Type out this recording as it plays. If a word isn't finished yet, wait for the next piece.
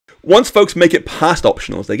once folks make it past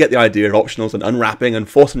optionals, they get the idea of optionals and unwrapping and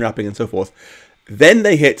force unwrapping and so forth, then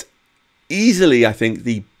they hit easily, I think,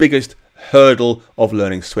 the biggest hurdle of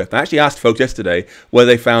learning Swift. I actually asked folks yesterday whether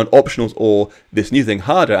they found optionals or this new thing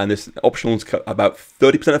harder, and this optionals, about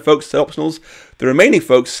 30% of folks said optionals. The remaining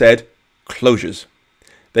folks said closures.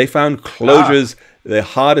 They found closures the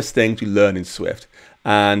hardest thing to learn in Swift.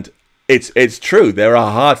 And it's true, they're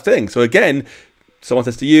a hard thing. So again, someone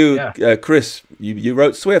says to you, Chris, you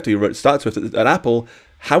wrote Swift, or you started Swift at Apple.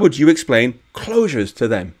 How would you explain closures to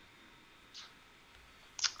them?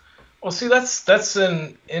 Well, see, that's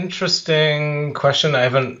an interesting question. I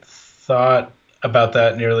haven't thought about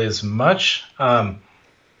that nearly as much. I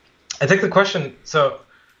think the question, so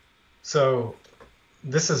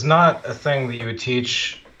this is not a thing that you would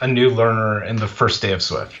teach a new learner in the first day of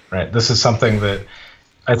Swift, right? This is something that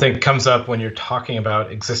I think comes up when you're talking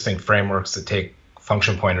about existing frameworks that take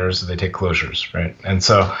function pointers, they take closures, right? And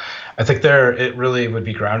so I think there it really would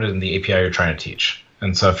be grounded in the API you're trying to teach.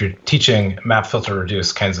 And so if you're teaching map, filter,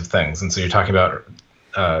 reduce kinds of things, and so you're talking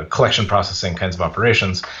about collection processing kinds of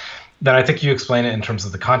operations, then I think you explain it in terms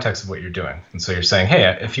of the context of what you're doing. And so you're saying,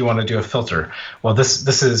 hey, if you want to do a filter, well,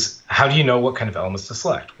 this is, how do you know what kind of elements to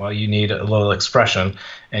select? Well, you need a little expression,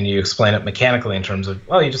 and you explain it mechanically in terms of,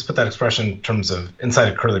 well, you just put that expression in terms of inside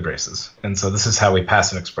of curly braces. And so this is how we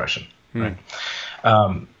pass an expression, right?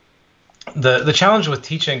 The challenge with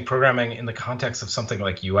teaching programming in the context of something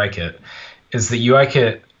like UIKit is that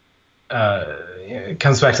UIKit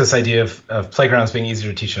comes back to this idea of playgrounds being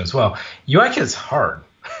easier to teach in as well. UIKit is hard,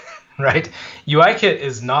 right? UIKit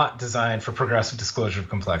is not designed for progressive disclosure of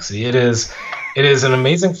complexity. It is an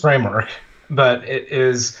amazing framework, but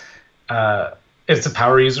it's a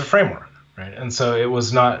power user framework, right? And so it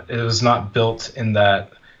was not built in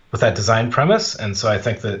that with that design premise. And so I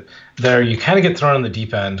think that there you kind of get thrown in the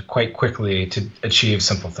deep end quite quickly to achieve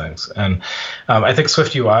simple things. And I think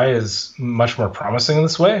Swift UI is much more promising in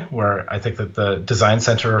this way, where I think that the design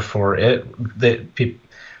center for it,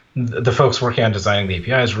 the folks working on designing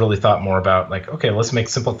the APIs really thought more about like, okay, let's make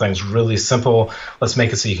simple things really simple. Let's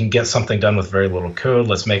make it so you can get something done with very little code.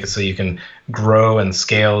 Let's make it so you can grow and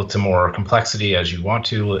scale to more complexity as you want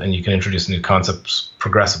to, and you can introduce new concepts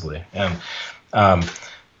progressively. And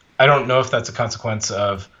I don't know if that's a consequence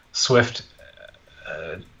of Swift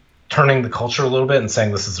turning the culture a little bit and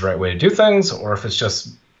saying this is the right way to do things, or if it's just,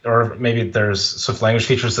 or maybe there's Swift language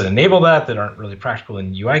features that enable that aren't really practical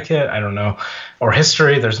in UIKit. I don't know, or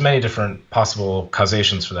history. There's many different possible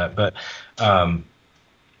causations for that, but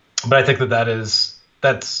I think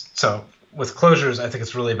that's so. With closures, I think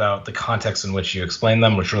it's really about the context in which you explain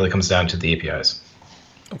them, which really comes down to the APIs.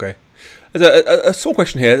 Okay. There's a small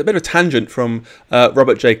question here, a bit of a tangent from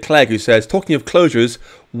Robert J. Clegg, who says, talking of closures,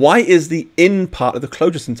 why is the in part of the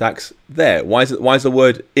closure syntax there? Why is the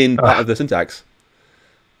word in part of the syntax?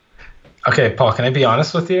 Okay, Paul, can I be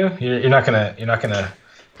honest with you? You're not gonna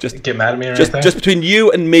just get mad at me or anything? Just between you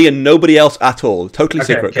and me and nobody else at all. Totally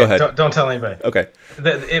secret. Okay. Go ahead. Don't tell anybody. Okay.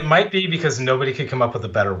 It might be because nobody could come up with a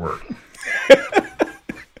better word.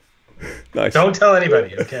 Nice. Don't tell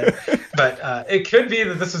anybody, okay? But it could be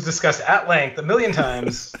that this was discussed at length a million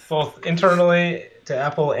times, both internally to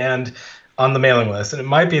Apple and on the mailing list, and it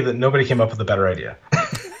might be that nobody came up with a better idea.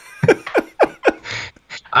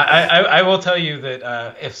 I will tell you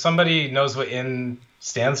that if somebody knows what in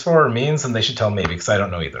stands for or means, then they should tell me, because I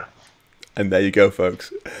don't know either. And there you go,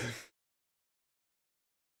 folks.